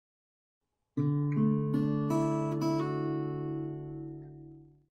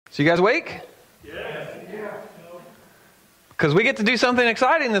So you guys awake? Yes. Because we get to do something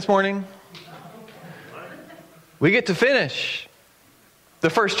exciting this morning. We get to finish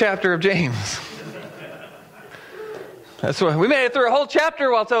the first chapter of James. That's what we made it through a whole chapter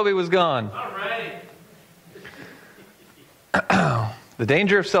while Toby was gone. All right. The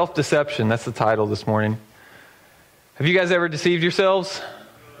danger of self-deception. That's the title this morning. Have you guys ever deceived yourselves?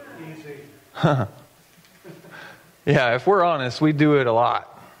 Easy. Yeah, if we're honest, we do it a lot.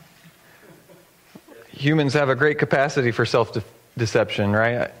 Humans have a great capacity for self-deception,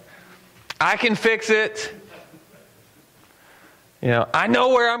 right? I can fix it. I know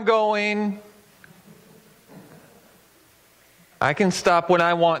where I'm going. I can stop when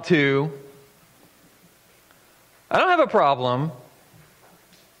I want to. I don't have a problem.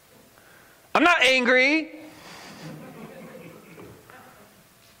 I'm not angry.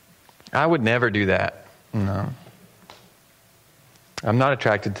 I would never do that. No. I'm not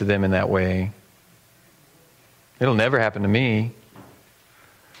attracted to them in that way. It'll never happen to me.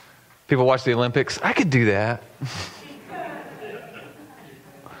 People watch the Olympics. I could do that.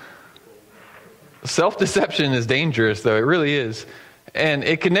 Self-deception is dangerous, though. It really is. And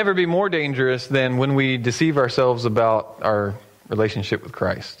it can never be more dangerous than when we deceive ourselves about our relationship with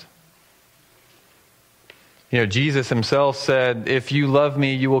Christ. Jesus himself said, if you love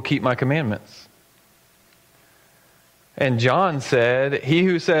me, you will keep my commandments. And John said, he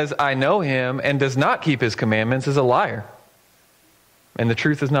who says, I know him and does not keep his commandments is a liar. And the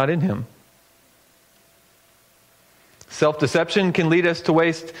truth is not in him. Self-deception can lead us to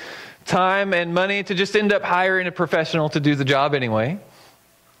waste time and money to just end up hiring a professional to do the job anyway.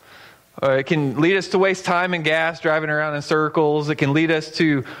 Or it can lead us to waste time and gas driving around in circles. It can lead us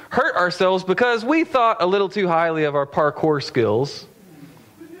to hurt ourselves because we thought a little too highly of our parkour skills.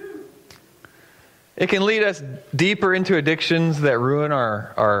 It can lead us deeper into addictions that ruin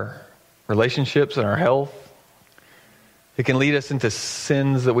our relationships and our health. It can lead us into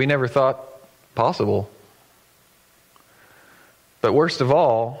sins that we never thought possible. But worst of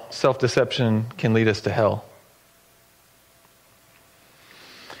all, self-deception can lead us to hell.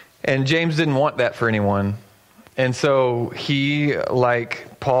 And James didn't want that for anyone. And so he,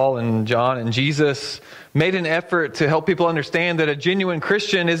 like Paul and John and Jesus, made an effort to help people understand that a genuine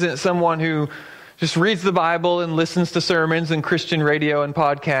Christian isn't someone who just reads the Bible and listens to sermons and Christian radio and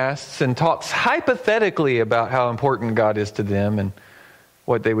podcasts and talks hypothetically about how important God is to them and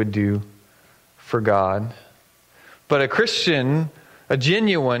what they would do for God. But a Christian, a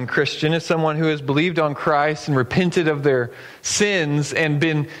genuine Christian, is someone who has believed on Christ and repented of their sins and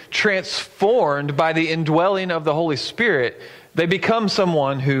been transformed by the indwelling of the Holy Spirit. They become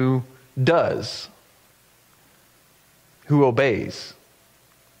someone who does, who obeys,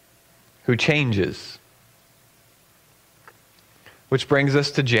 who changes. Which brings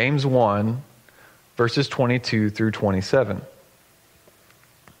us to James 1, verses 22 through 27.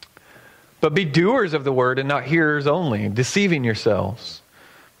 But be doers of the word and not hearers only, deceiving yourselves.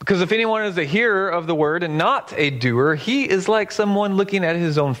 Because if anyone is a hearer of the word and not a doer, he is like someone looking at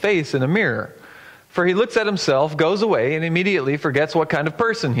his own face in a mirror. For he looks at himself, goes away, and immediately forgets what kind of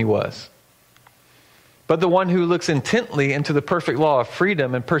person he was. But the one who looks intently into the perfect law of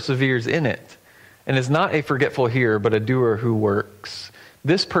freedom and perseveres in it, and is not a forgetful hearer, but a doer who works,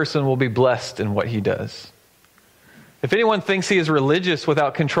 this person will be blessed in what he does. If anyone thinks he is religious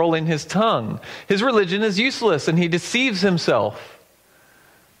without controlling his tongue, his religion is useless and he deceives himself.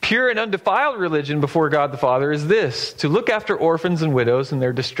 Pure and undefiled religion before God the Father is this, to look after orphans and widows in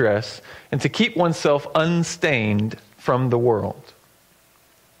their distress and to keep oneself unstained from the world.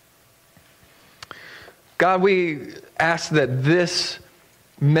 God, we ask that this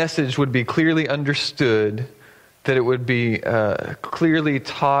message would be clearly understood, that it would be clearly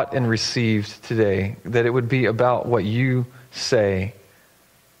taught and received today, that it would be about what you say,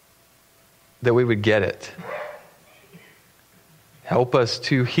 that we would get it. Help us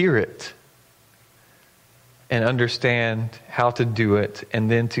to hear it and understand how to do it,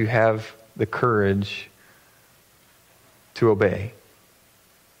 and then to have the courage to obey.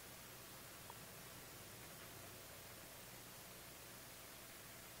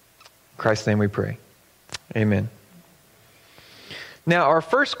 In Christ's name we pray. Amen. Now, our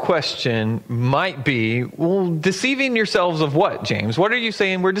first question might be, well, deceiving yourselves of what, James? What are you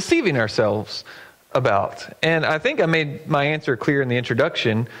saying we're deceiving ourselves about? And I think I made my answer clear in the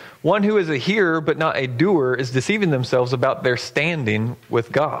introduction. One who is a hearer but not a doer is deceiving themselves about their standing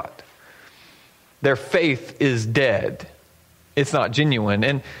with God. Their faith is dead. It's not genuine.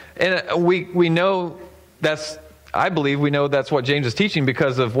 And we know that's I believe we know that's what James is teaching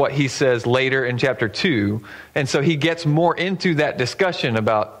because of what he says later in chapter 2. And so he gets more into that discussion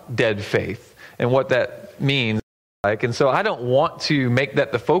about dead faith and what that means. And so I don't want to make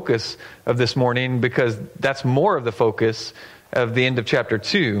that the focus of this morning because that's more of the focus of the end of chapter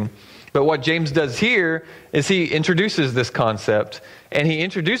 2. But what James does here is he introduces this concept, and he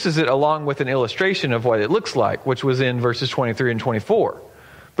introduces it along with an illustration of what it looks like, which was in verses 23 and 24.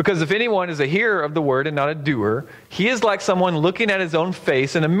 Because if anyone is a hearer of the word and not a doer, he is like someone looking at his own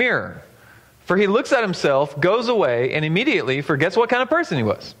face in a mirror. For he looks at himself, goes away, and immediately forgets what kind of person he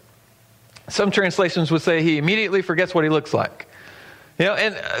was. Some translations would say he immediately forgets what he looks like.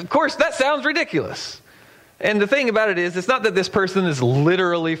 And of course, that sounds ridiculous. And the thing about it is, it's not that this person is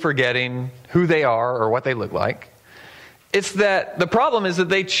literally forgetting who they are or what they look like. It's that the problem is that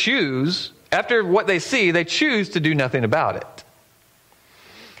they choose, after what they see, they choose to do nothing about it.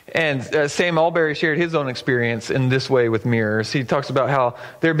 And Sam Alberry shared his own experience in this way with mirrors. He talks about how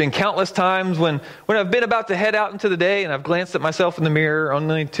there have been countless times when I've been about to head out into the day and I've glanced at myself in the mirror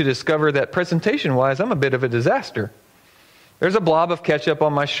only to discover that presentation-wise, I'm a bit of a disaster. There's a blob of ketchup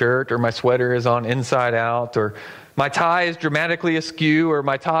on my shirt, or my sweater is on inside out, or my tie is dramatically askew, or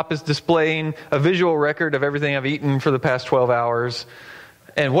my top is displaying a visual record of everything I've eaten for the past 12 hours.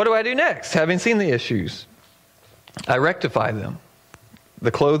 And what do I do next, having seen the issues? I rectify them. The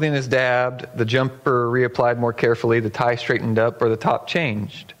clothing is dabbed, the jumper reapplied more carefully, the tie straightened up, or the top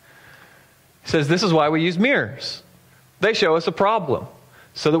changed. He says this is why we use mirrors. They show us a problem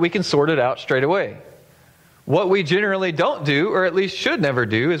so that we can sort it out straight away. What we generally don't do, or at least should never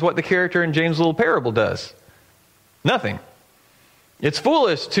do, is what the character in James' little parable does. Nothing. It's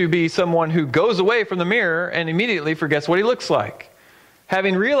foolish to be someone who goes away from the mirror and immediately forgets what he looks like.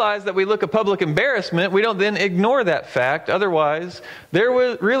 Having realized that we look a public embarrassment, we don't then ignore that fact. Otherwise, there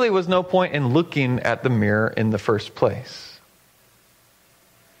really was no point in looking at the mirror in the first place.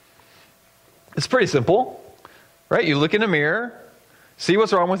 It's pretty simple, right? You look in a mirror, see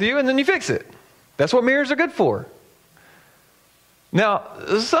what's wrong with you, and then you fix it. That's what mirrors are good for. Now,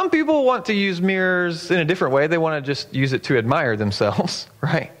 some people want to use mirrors in a different way. They want to just use it to admire themselves,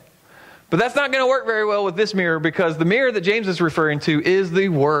 right? But that's not going to work very well with this mirror because the mirror that James is referring to is the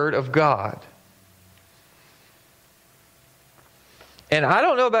Word of God. And I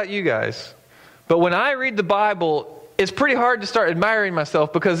don't know about you guys, but when I read the Bible, it's pretty hard to start admiring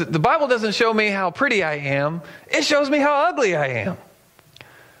myself because the Bible doesn't show me how pretty I am. It shows me how ugly I am.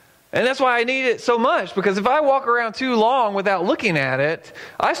 And that's why I need it so much, because if I walk around too long without looking at it,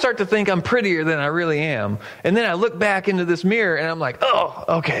 I start to think I'm prettier than I really am. And then I look back into this mirror and I'm like, oh,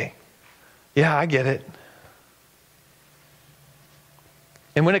 okay. Yeah, I get it.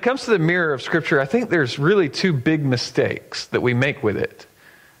 And when it comes to the mirror of Scripture, I think there's really two big mistakes that we make with it.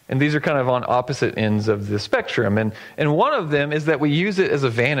 And these are kind of on opposite ends of the spectrum. And one of them is that we use it as a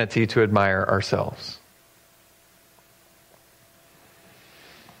vanity to admire ourselves.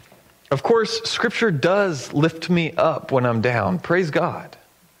 Of course, Scripture does lift me up when I'm down. Praise God.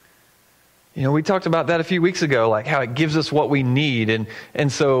 We talked about that a few weeks ago, like how it gives us what we need.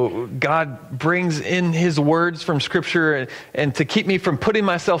 And so God brings in His words from Scripture and to keep me from putting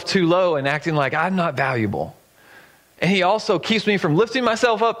myself too low and acting like I'm not valuable. And He also keeps me from lifting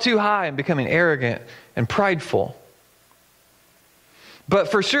myself up too high and becoming arrogant and prideful.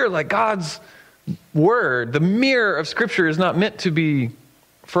 But for sure, like God's Word, the mirror of Scripture is not meant to be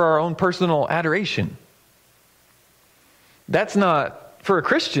for our own personal adoration. That's not... For a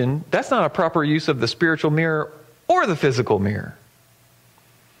Christian, that's not a proper use of the spiritual mirror or the physical mirror.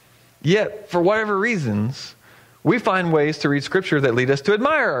 Yet, for whatever reasons, we find ways to read Scripture that lead us to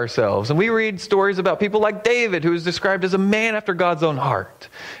admire ourselves. And we read stories about people like David, who is described as a man after God's own heart.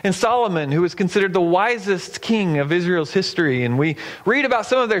 And Solomon, who is considered the wisest king of Israel's history. And we read about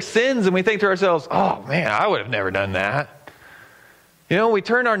some of their sins and we think to ourselves, oh man, I would have never done that. We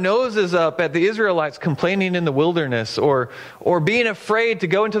turn our noses up at the Israelites complaining in the wilderness or being afraid to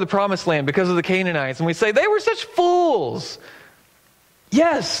go into the promised land because of the Canaanites. And we say, they were such fools.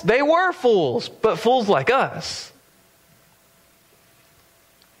 Yes, they were fools, but fools like us.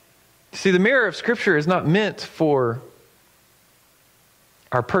 See, the mirror of Scripture is not meant for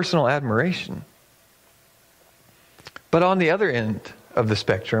our personal admiration. But on the other end of the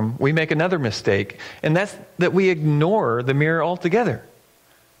spectrum, we make another mistake, and that's that we ignore the mirror altogether.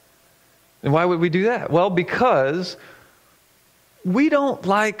 And why would we do that? Well, because we don't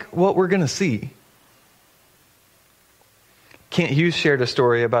like what we're going to see. Kent Hughes shared a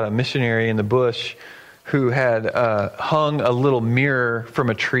story about a missionary in the bush who had hung a little mirror from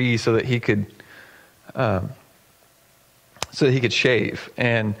a tree so that he could shave.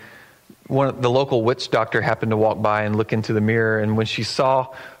 And the local witch doctor happened to walk by and look into the mirror, and when she saw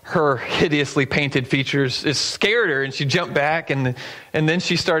her hideously painted features, it scared her, and she jumped back, and then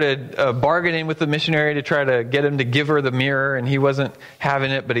she started bargaining with the missionary to try to get him to give her the mirror, and he wasn't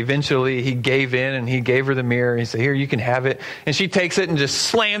having it, but eventually he gave in, and he gave her the mirror, and he said, "Here, you can have it." And she takes it and just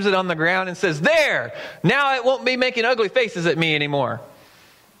slams it on the ground and says, "There! Now it won't be making ugly faces at me anymore."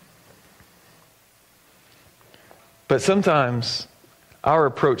 But sometimes our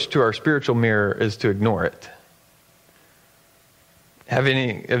approach to our spiritual mirror is to ignore it. Have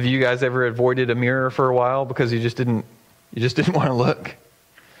any of you guys ever avoided a mirror for a while because you just didn't want to look?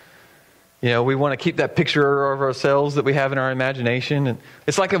 We want to keep that picture of ourselves that we have in our imagination. And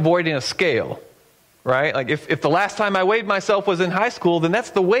it's like avoiding a scale, right? Like if the last time I weighed myself was in high school, then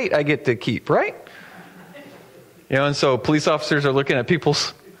that's the weight I get to keep, right? And so police officers are looking at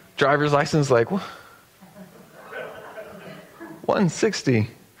people's driver's license like,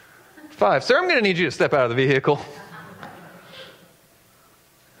 165. Sir, I'm going to need you to step out of the vehicle.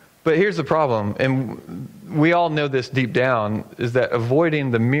 But here's the problem, and we all know this deep down, is that avoiding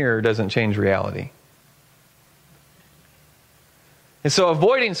the mirror doesn't change reality. And so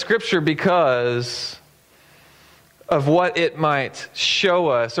avoiding Scripture because of what it might show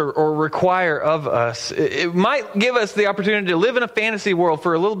us or require of us, it might give us the opportunity to live in a fantasy world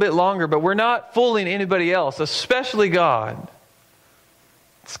for a little bit longer, but we're not fooling anybody else, especially God.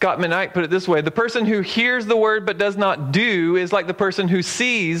 Scott Mennite put it this way: the person who hears the word but does not do is like the person who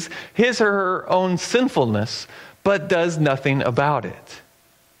sees his or her own sinfulness but does nothing about it.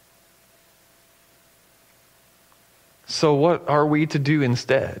 So what are we to do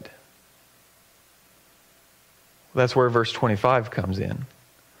instead? That's where verse 25 comes in.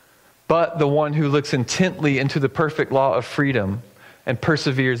 But the one who looks intently into the perfect law of freedom and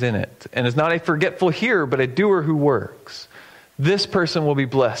perseveres in it, and is not a forgetful hearer but a doer who works, this person will be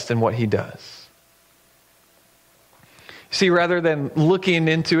blessed in what he does. See, rather than looking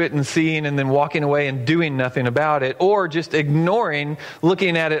into it and seeing and then walking away and doing nothing about it, or just ignoring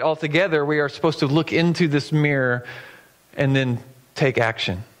looking at it altogether, we are supposed to look into this mirror and then take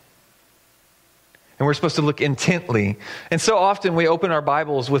action. And we're supposed to look intently. And so often we open our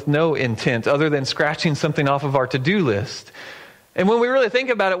Bibles with no intent other than scratching something off of our to-do list. And when we really think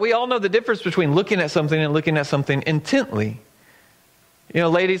about it, we all know the difference between looking at something and looking at something intently.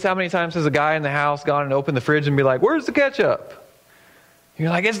 Ladies, how many times has a guy in the house gone and opened the fridge and be like, "Where's the ketchup?" You're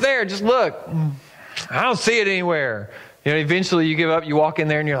like, "It's there, just look." "I don't see it anywhere." Eventually you give up, you walk in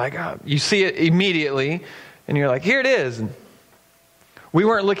there and you're like, you see it immediately. And you're like, "Here it is." And we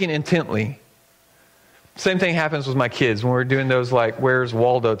weren't looking intently. Same thing happens with my kids when we're doing those like Where's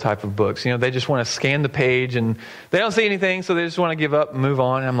Waldo type of books. They just want to scan the page and they don't see anything, so they just want to give up and move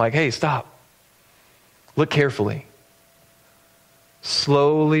on. And I'm like, "Hey, stop. Look carefully.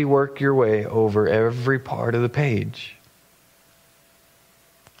 Slowly work your way over every part of the page."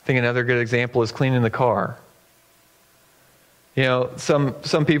 I think another good example is cleaning the car.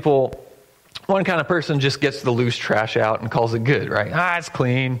 Some people, one kind of person just gets the loose trash out and calls it good, right? It's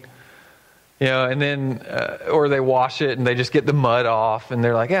clean. And then, or they wash it and they just get the mud off and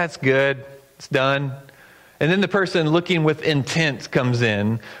they're like, "It's good. It's done." And then the person looking with intent comes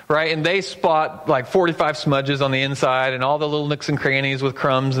in, right? And they spot like 45 smudges on the inside and all the little nooks and crannies with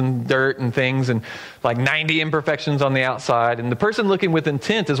crumbs and dirt and things and like 90 imperfections on the outside. And the person looking with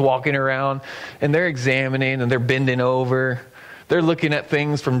intent is walking around and they're examining and they're bending over. They're looking at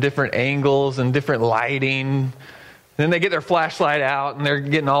things from different angles and different lighting. And then they get their flashlight out and they're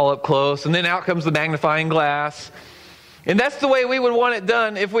getting all up close. And then out comes the magnifying glass. And that's the way we would want it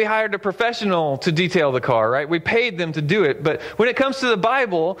done if we hired a professional to detail the car, right? We paid them to do it. But when it comes to the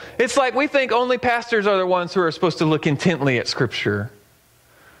Bible, it's like we think only pastors are the ones who are supposed to look intently at Scripture.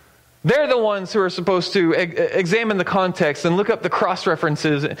 They're the ones who are supposed to examine the context and look up the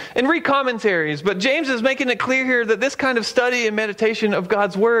cross-references and read commentaries. But James is making it clear here that this kind of study and meditation of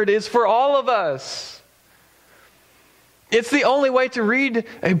God's Word is for all of us. It's the only way to read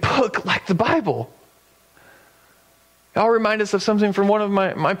a book like the Bible. I'll remind us of something from one of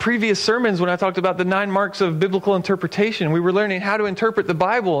my previous sermons when I talked about the 9 marks of biblical interpretation. We were learning how to interpret the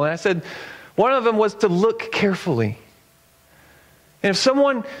Bible. And I said one of them was to look carefully. And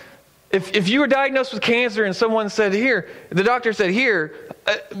if you were diagnosed with cancer and someone said, "Here," the doctor said, "Here,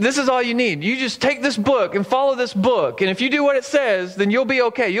 this is all you need. You just take this book and follow this book. And if you do what it says, then you'll be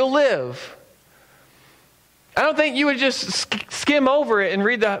okay. You'll live." I don't think you would just skim over it and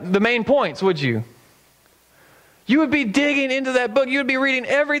read the main points, would you? You would be digging into that book. You would be reading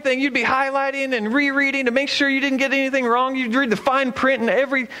everything. You'd be highlighting and rereading to make sure you didn't get anything wrong. You'd read the fine print and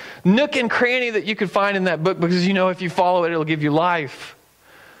every nook and cranny that you could find in that book because if you follow it, it'll give you life.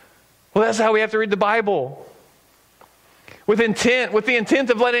 Well, that's how we have to read the Bible. With the intent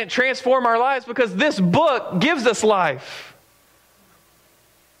of letting it transform our lives, because this book gives us life.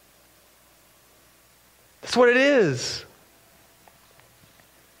 That's what it is.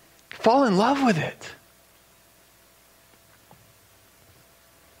 Fall in love with it.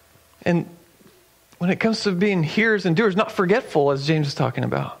 And when it comes to being hearers and doers, not forgetful, as James is talking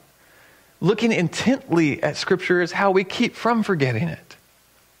about, looking intently at Scripture is how we keep from forgetting it.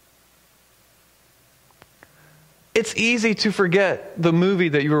 It's easy to forget the movie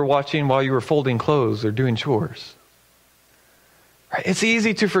that you were watching while you were folding clothes or doing chores. Right? It's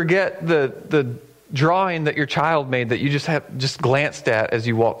easy to forget the drawing that your child made that you just glanced at as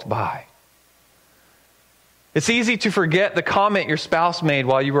you walked by. It's easy to forget the comment your spouse made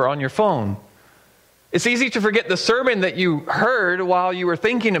while you were on your phone. It's easy to forget the sermon that you heard while you were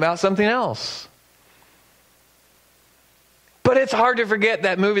thinking about something else. But it's hard to forget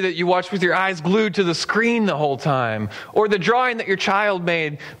that movie that you watched with your eyes glued to the screen the whole time, or the drawing that your child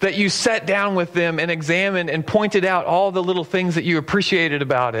made that you sat down with them and examined and pointed out all the little things that you appreciated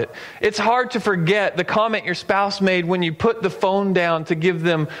about it. It's hard to forget the comment your spouse made when you put the phone down to give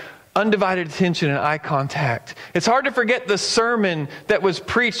them undivided attention and eye contact. It's hard to forget the sermon that was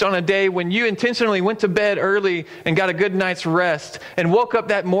preached on a day when you intentionally went to bed early and got a good night's rest and woke up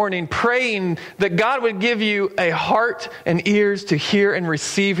that morning praying that God would give you a heart and ears to hear and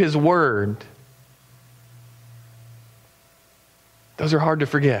receive His word. Those are hard to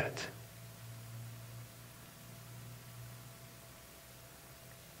forget.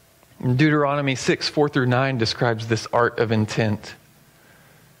 Deuteronomy 6:4-9 describes this art of intent.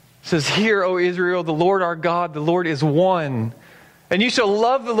 It says, "Hear, O Israel, the Lord our God, the Lord is one. And you shall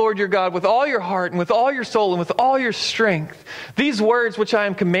love the Lord your God with all your heart and with all your soul and with all your strength. These words which I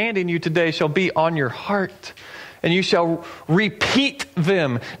am commanding you today shall be on your heart. And you shall repeat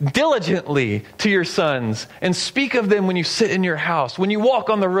them diligently to your sons and speak of them when you sit in your house, when you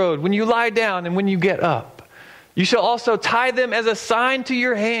walk on the road, when you lie down, and when you get up. You shall also tie them as a sign to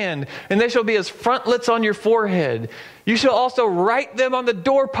your hand, and they shall be as frontlets on your forehead. You shall also write them on the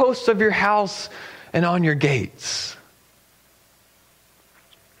doorposts of your house and on your gates."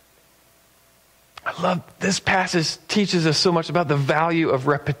 I love this passage. Teaches us so much about the value of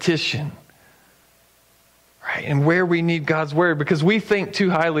repetition, right? And where we need God's word, because we think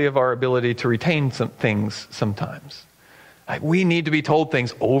too highly of our ability to retain some things sometimes. Like, we need to be told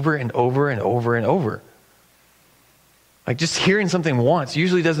things over and over and over and over. Like, just hearing something once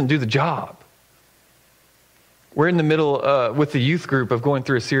usually doesn't do the job. We're in the middle with the youth group of going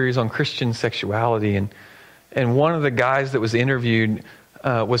through a series on Christian sexuality, and one of the guys that was interviewed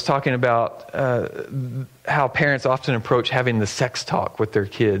was talking about how parents often approach having the sex talk with their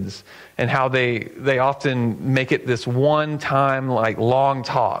kids, and how they often make it this one-time, like, long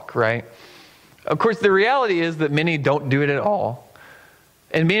talk, right? Of course, the reality is that many don't do it at all.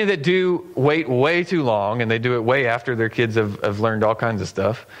 And many that do wait way too long, and they do it way after their kids have learned all kinds of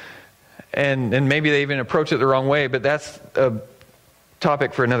stuff. And maybe they even approach it the wrong way, but that's a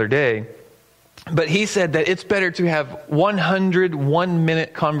topic for another day. But he said that it's better to have 100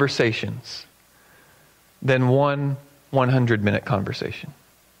 one-minute conversations than one 100-minute conversation.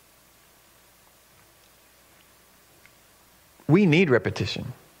 We need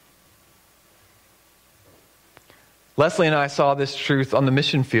repetition. Leslie and I saw this truth on the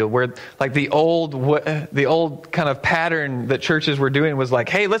mission field, where, like, the old kind of pattern that churches were doing was like,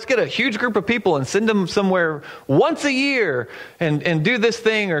 hey, let's get a huge group of people and send them somewhere once a year and do this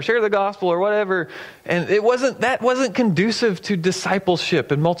thing or share the gospel or whatever. And that wasn't conducive to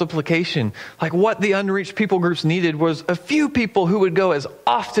discipleship and multiplication. Like, what the unreached people groups needed was a few people who would go as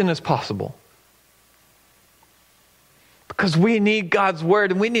often as possible. Because we need God's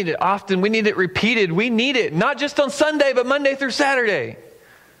word, and we need it often. We need it repeated. We need it not just on Sunday, but Monday through Saturday.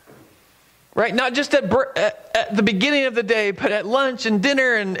 Right? Not just at the beginning of the day, but at lunch and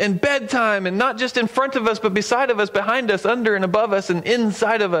dinner and bedtime. And not just in front of us, but beside of us, behind us, under and above us, and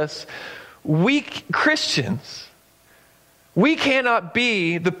inside of us. We Christians, we cannot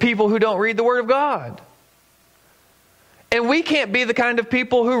be the people who don't read the Word of God. And we can't be the kind of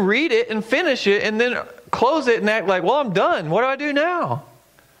people who read it and finish it and then close it and act like, well, I'm done. What do I do now?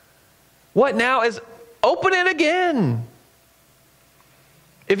 What now is open it again.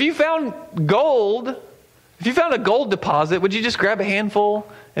 If you found gold, if you found a gold deposit, would you just grab a handful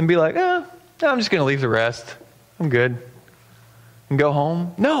and be like, I'm just going to leave the rest. I'm good. And go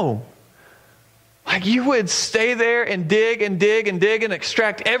home? No. Like, you would stay there and dig and dig and dig and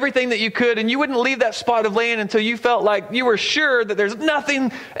extract everything that you could, and you wouldn't leave that spot of land until you felt like you were sure that there's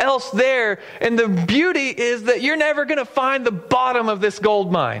nothing else there. And the beauty is that you're never going to find the bottom of this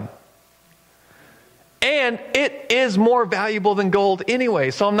gold mine. And it is more valuable than gold anyway.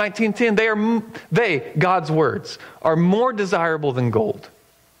 Psalm 19:10, they, God's words, are more desirable than gold.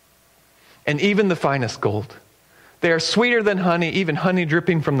 And even the finest gold. They are sweeter than honey, even honey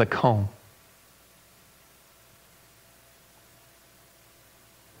dripping from the comb.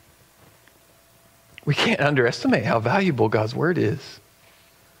 We can't underestimate how valuable God's word is.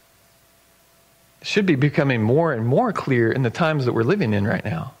 It should be becoming more and more clear in the times that we're living in right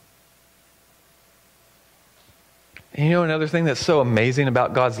now. And you know another thing that's so amazing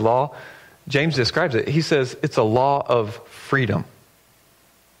about God's law? James describes it. He says it's a law of freedom.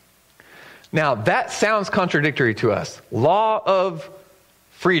 Now, that sounds contradictory to us. Law of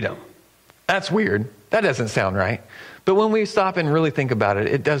freedom. That's weird. That doesn't sound right. But when we stop and really think about it,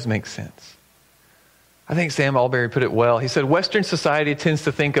 it does make sense. I think Sam Alberry put it well. He said, Western society tends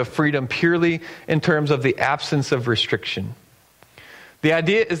to think of freedom purely in terms of the absence of restriction. The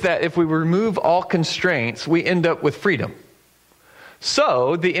idea is that if we remove all constraints, we end up with freedom.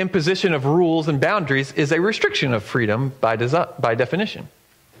 So, the imposition of rules and boundaries is a restriction of freedom by definition.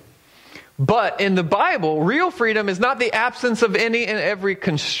 But in the Bible, real freedom is not the absence of any and every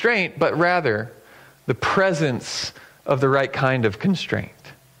constraint, but rather the presence of the right kind of constraint.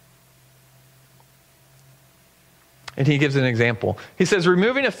 And he gives an example. He says,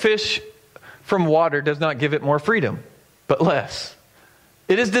 removing a fish from water does not give it more freedom, but less.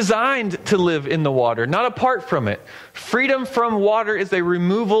 It is designed to live in the water, not apart from it. Freedom from water is a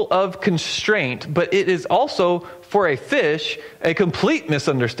removal of constraint, but it is also, for a fish, a complete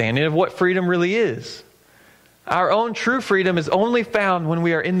misunderstanding of what freedom really is. Our own true freedom is only found when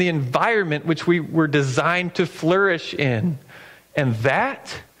we are in the environment which we were designed to flourish in. And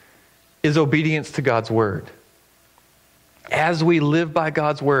that is obedience to God's word. As we live by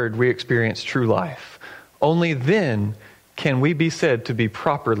God's word, we experience true life. Only then can we be said to be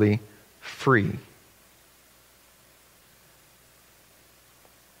properly free.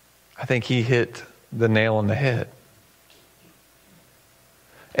 I think he hit the nail on the head.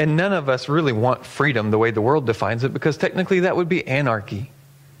 And none of us really want freedom the way the world defines it, because technically that would be anarchy.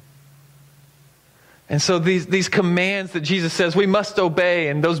 And so these commands that Jesus says we must obey,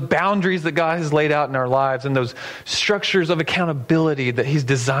 and those boundaries that God has laid out in our lives, and those structures of accountability that he's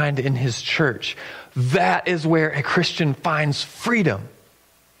designed in his church, that is where a Christian finds freedom.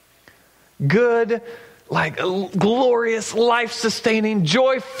 Good, like glorious, life-sustaining,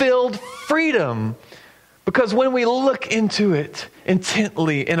 joy-filled freedom. Because when we look into it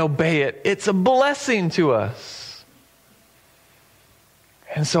intently and obey it, it's a blessing to us.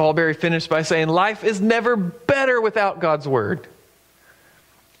 And so Alberry finished by saying, life is never better without God's word.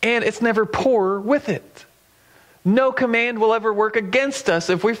 And it's never poorer with it. No command will ever work against us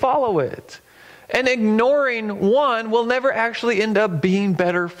if we follow it. And ignoring one will never actually end up being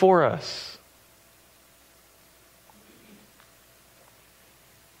better for us.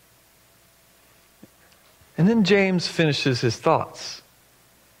 And then James finishes his thoughts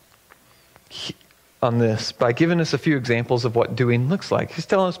on this by giving us a few examples of what doing looks like. He's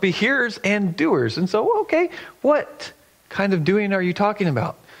telling us to be hearers and doers. And so, okay, what kind of doing are you talking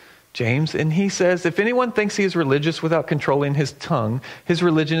about, James? And he says, if anyone thinks he is religious without controlling his tongue, his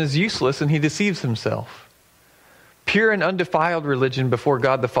religion is useless and he deceives himself. Pure and undefiled religion before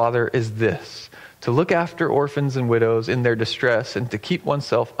God the Father is this: to look after orphans and widows in their distress and to keep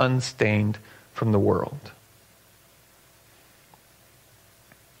oneself unstained from the world.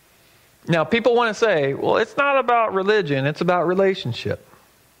 Now, people want to say, well, it's not about religion, it's about relationship.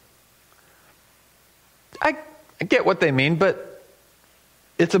 I get what they mean, but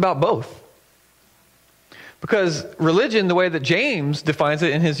it's about both. Because religion, the way that James defines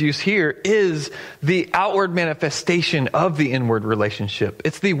it in his use here, is the outward manifestation of the inward relationship.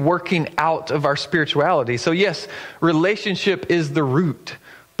 It's the working out of our spirituality. So yes, relationship is the root,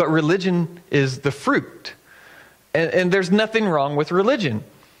 but religion is the fruit. And there's nothing wrong with religion.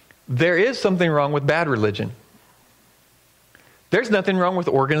 There is something wrong with bad religion. There's nothing wrong with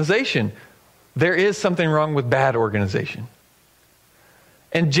organization. There is something wrong with bad organization.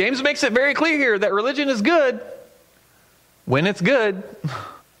 And James makes it very clear here that religion is good when it's good.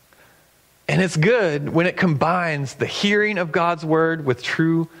 And it's good when it combines the hearing of God's word with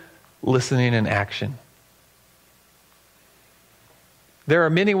true listening and action. There are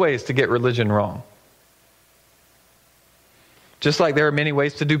many ways to get religion wrong. Just like there are many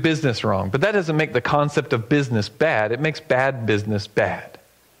ways to do business wrong. But that doesn't make the concept of business bad. It makes bad business bad.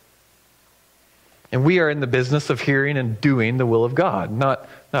 And we are in the business of hearing and doing the will of God. Not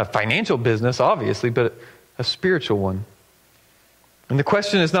a financial business, obviously, but a spiritual one. And the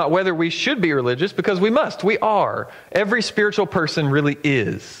question is not whether we should be religious, because we must. We are. Every spiritual person really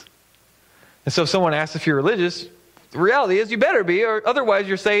is. And so if someone asks if you're religious, the reality is you better be, or otherwise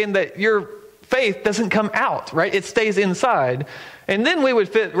you're saying that your faith doesn't come out, right? It stays inside. And then we would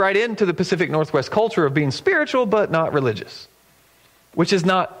fit right into the Pacific Northwest culture of being spiritual but not religious, which is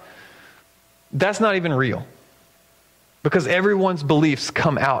that's not even real. Because everyone's beliefs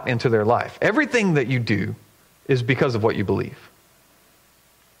come out into their life. Everything that you do is because of what you believe.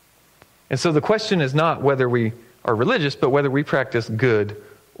 And so the question is not whether we are religious, but whether we practice good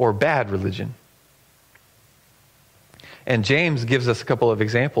or bad religion. And James gives us a couple of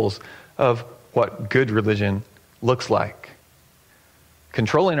examples of what good religion looks like.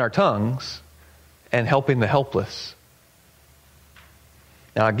 Controlling our tongues and helping the helpless.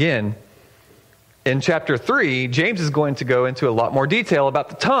 Now again, in chapter 3, James is going to go into a lot more detail about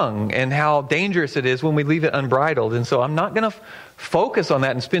the tongue and how dangerous it is when we leave it unbridled. And so I'm not going to focus on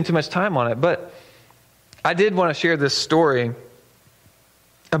that and spend too much time on it. But I did want to share this story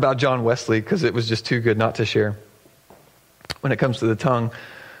about John Wesley because it was just too good not to share when it comes to the tongue.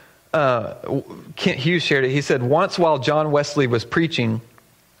 Kent Hughes shared it. He said, once while John Wesley was preaching,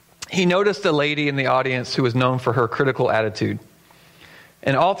 he noticed a lady in the audience who was known for her critical attitude.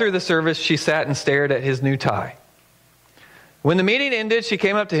 And all through the service, she sat and stared at his new tie. When the meeting ended, she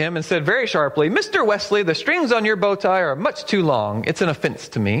came up to him and said very sharply, "Mr. Wesley, the strings on your bow tie are much too long. It's an offense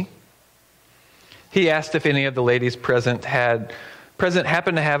to me." He asked if any of the ladies present happened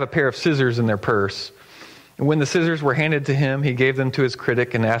to have a pair of scissors in their purse. And when the scissors were handed to him, he gave them to his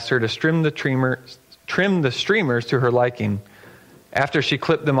critic and asked her to trim the streamers to her liking. After she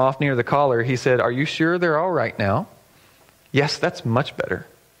clipped them off near the collar, he said, "Are you sure they're all right now?" "Yes, that's much better."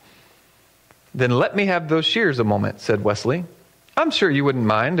 "Then let me have those shears a moment," said Wesley. "I'm sure you wouldn't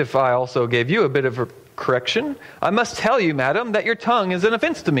mind if I also gave you a bit of a correction. I must tell you, madam, that your tongue is an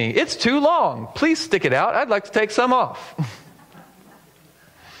offense to me. It's too long. Please stick it out. I'd like to take some off."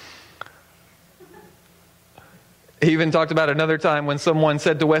 He even talked about another time when someone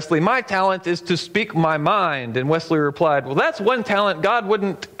said to Wesley, "My talent is to speak my mind." And Wesley replied, "Well, that's one talent God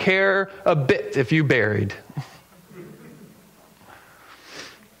wouldn't care a bit if you buried."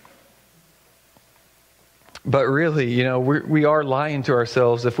 But really, we are lying to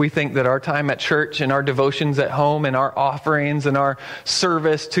ourselves if we think that our time at church and our devotions at home and our offerings and our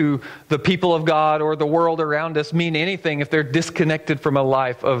service to the people of God or the world around us mean anything if they're disconnected from a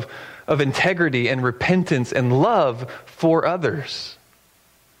life of integrity and repentance and love for others.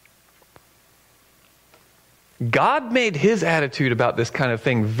 God made his attitude about this kind of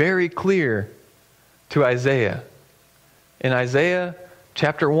thing very clear to Isaiah. In Isaiah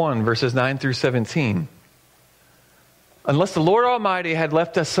chapter 1, verses 9 through 17. Unless the Lord Almighty had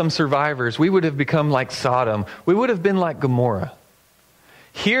left us some survivors, we would have become like Sodom. We would have been like Gomorrah.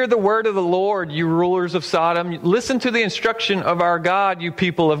 Hear the word of the Lord, you rulers of Sodom. Listen to the instruction of our God, you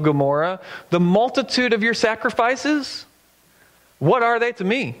people of Gomorrah. The multitude of your sacrifices, what are they to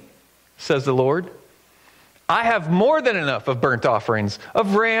me, says the Lord? I have more than enough of burnt offerings,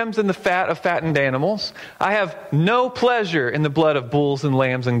 of rams and the fat of fattened animals. I have no pleasure in the blood of bulls and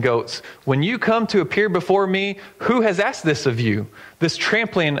lambs and goats. When you come to appear before me, who has asked this of you? This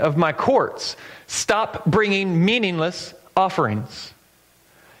trampling of my courts. Stop bringing meaningless offerings.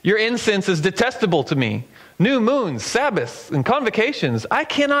 Your incense is detestable to me. New moons, Sabbaths, and convocations. I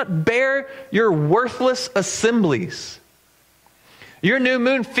cannot bear your worthless assemblies. Your new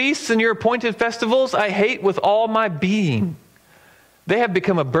moon feasts and your appointed festivals I hate with all my being. They have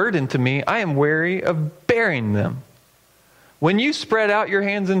become a burden to me. I am weary of bearing them. When you spread out your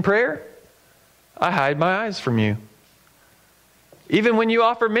hands in prayer, I hide my eyes from you. Even when you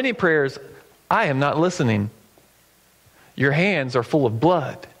offer many prayers, I am not listening. Your hands are full of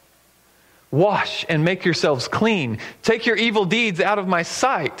blood. Wash and make yourselves clean. Take your evil deeds out of my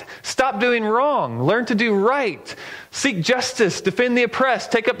sight. Stop doing wrong. Learn to do right. Seek justice. Defend the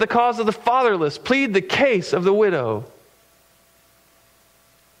oppressed. Take up the cause of the fatherless. Plead the case of the widow.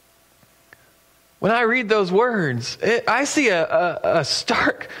 When I read those words, I see a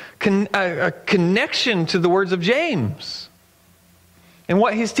stark connection to the words of James and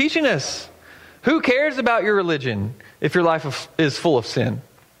what he's teaching us. Who cares about your religion if your life is full of sin?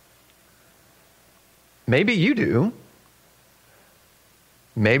 Maybe you do.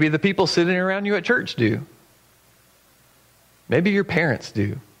 Maybe the people sitting around you at church do. Maybe your parents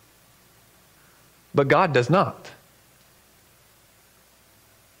do. But God does not.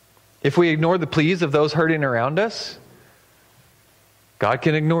 If we ignore the pleas of those hurting around us, God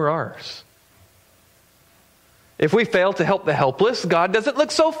can ignore ours. If we fail to help the helpless, God doesn't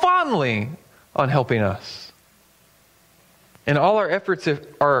look so fondly on helping us. And all our efforts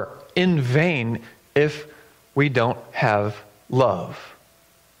are in vain if we don't have love.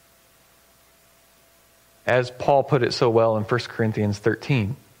 as Paul put it so well in 1 Corinthians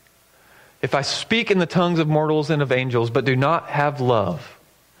 13. If I speak in the tongues of mortals and of angels, but do not have love,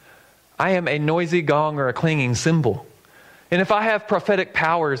 I am a noisy gong or a clanging cymbal. And if I have prophetic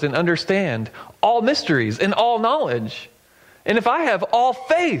powers and understand all mysteries and all knowledge, and if I have all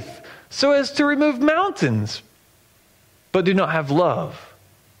faith so as to remove mountains, but do not have love,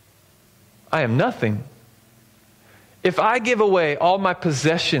 I am nothing. If I give away all my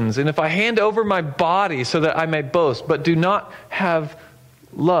possessions, and if I hand over my body so that I may boast, but do not have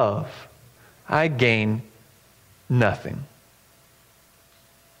love, I gain nothing.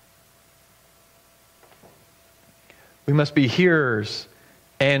 We must be hearers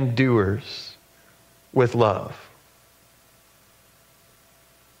and doers with love.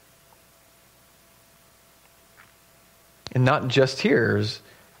 And not just hearers,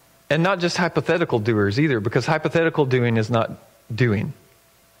 and not just hypothetical doers either, because hypothetical doing is not doing.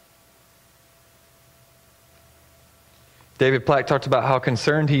 David Platt talked about how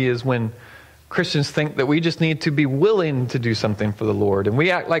concerned he is when Christians think that we just need to be willing to do something for the Lord. And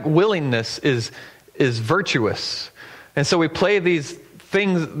we act like willingness is virtuous. And so we play these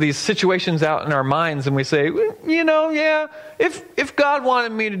things, these situations out in our minds, and we say, if God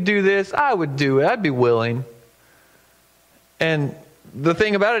wanted me to do this, I would do it. I'd be willing. And the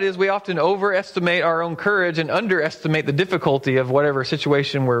thing about it is we often overestimate our own courage and underestimate the difficulty of whatever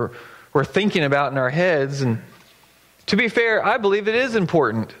situation we're thinking about in our heads. And to be fair, I believe it is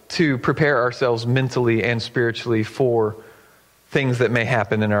important to prepare ourselves mentally and spiritually for things that may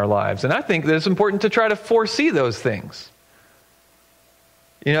happen in our lives. And I think that it's important to try to foresee those things.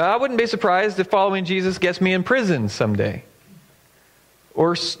 I wouldn't be surprised if following Jesus gets me in prison someday,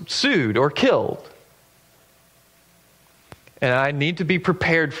 or sued or killed. And I need to be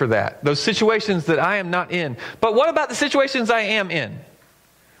prepared for that. Those situations that I am not in. But what about the situations I am in?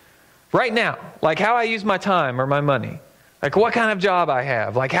 Right now. Like how I use my time or my money. Like what kind of job I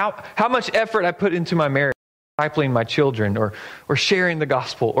have. Like how much effort I put into my marriage. Discipling my children. Or sharing the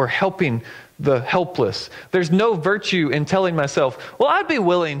gospel. Or helping the helpless. There's no virtue in telling myself, well, I'd be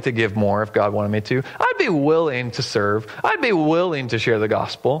willing to give more if God wanted me to. I'd be willing to serve. I'd be willing to share the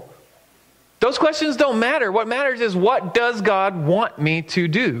gospel. Those questions don't matter. What matters is, what does God want me to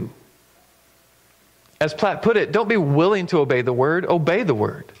do? As Platt put it, don't be willing to obey the word, obey the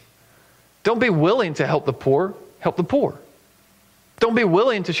word. Don't be willing to help the poor, help the poor. Don't be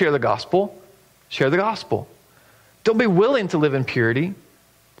willing to share the gospel, share the gospel. Don't be willing to live in purity,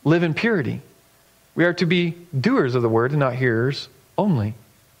 live in purity. We are to be doers of the word and not hearers only.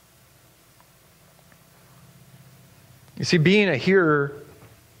 You see, being a hearer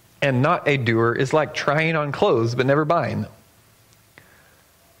and not a doer is like trying on clothes but never buying them.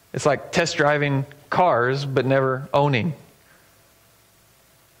 It's like test driving cars but never owning.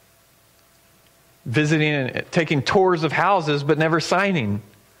 Visiting and taking tours of houses but never signing.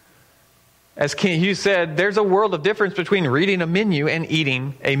 As Ken Hughes said, there's a world of difference between reading a menu and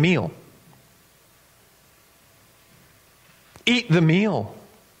eating a meal. Eat the meal.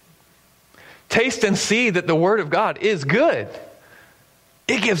 Taste and see that the Word of God is good.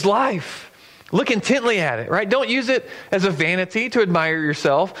 It gives life. Look intently at it, right? Don't use it as a vanity to admire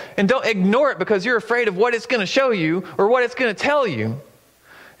yourself, and don't ignore it because you're afraid of what it's going to show you or what it's going to tell you.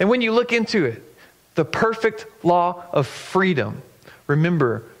 And when you look into it, the perfect law of freedom,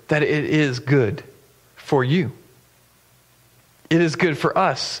 remember that it is good for you. It is good for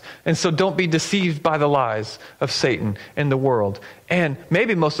us. And so don't be deceived by the lies of Satan and the world, and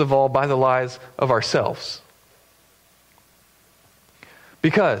maybe most of all by the lies of ourselves.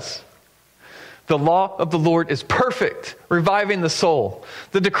 Because the law of the Lord is perfect, reviving the soul.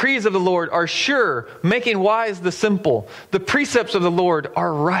 The decrees of the Lord are sure, making wise the simple. The precepts of the Lord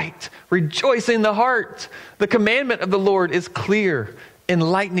are right, rejoicing the heart. The commandment of the Lord is clear,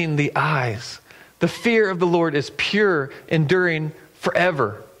 enlightening the eyes. The fear of the Lord is pure, enduring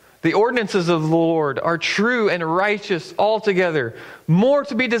forever. The ordinances of the Lord are true and righteous altogether. More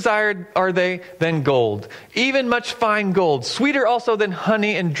to be desired are they than gold, even much fine gold, sweeter also than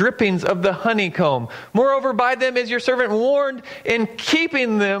honey and drippings of the honeycomb. Moreover, by them is your servant warned. In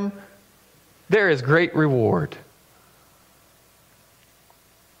keeping them, there is great reward.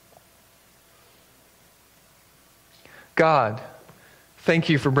 God, thank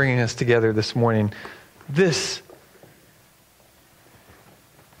you for bringing us together this morning.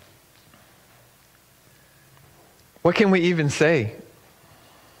 What can we even say?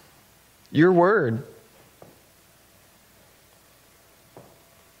 Your word.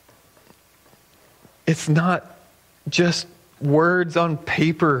 It's not just words on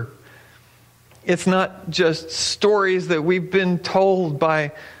paper. It's not just stories that we've been told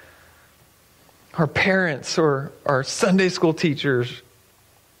by our parents or our Sunday school teachers.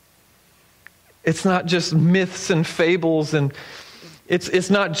 It's not just myths and fables, and it's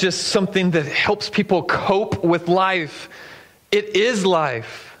not just something that helps people cope with life. It is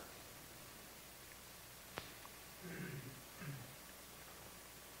life.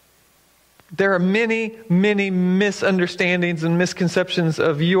 There are many, many misunderstandings and misconceptions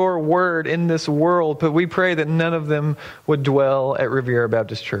of your word in this world, but we pray that none of them would dwell at Riviera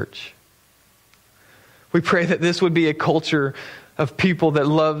Baptist Church. We pray that this would be a culture of people that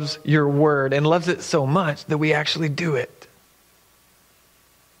loves your word and loves it so much that we actually do it.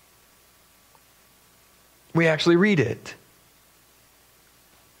 We actually read it.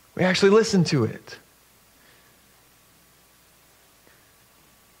 We actually listen to it.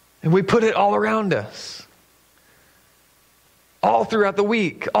 And we put it all around us. All throughout the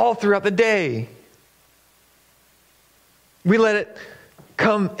week, all throughout the day. We let it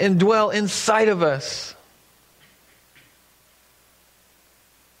come and dwell inside of us.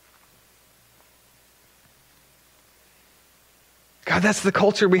 God, that's the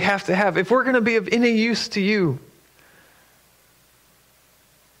culture we have to have if we're going to be of any use to you.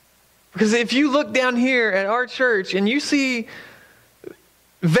 Because if you look down here at our church and you see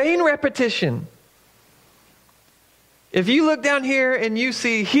vain repetition, if you look down here and you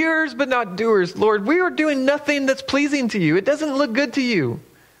see hearers but not doers, Lord, we are doing nothing that's pleasing to you. It doesn't look good to you.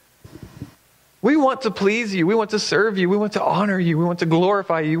 We want to please you. We want to serve you. We want to honor you. We want to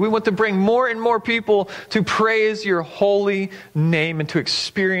glorify you. We want to bring more and more people to praise your holy name and to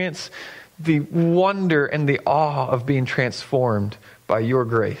experience the wonder and the awe of being transformed by your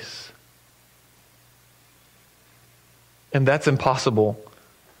grace. And that's impossible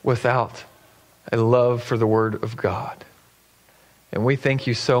without a love for the Word of God. And we thank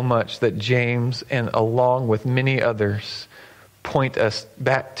you so much that James, and along with many others, point us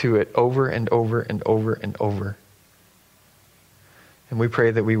back to it over and over and over and over. And we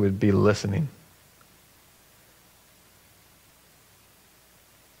pray that we would be listening.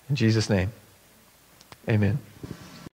 In Jesus' name, amen.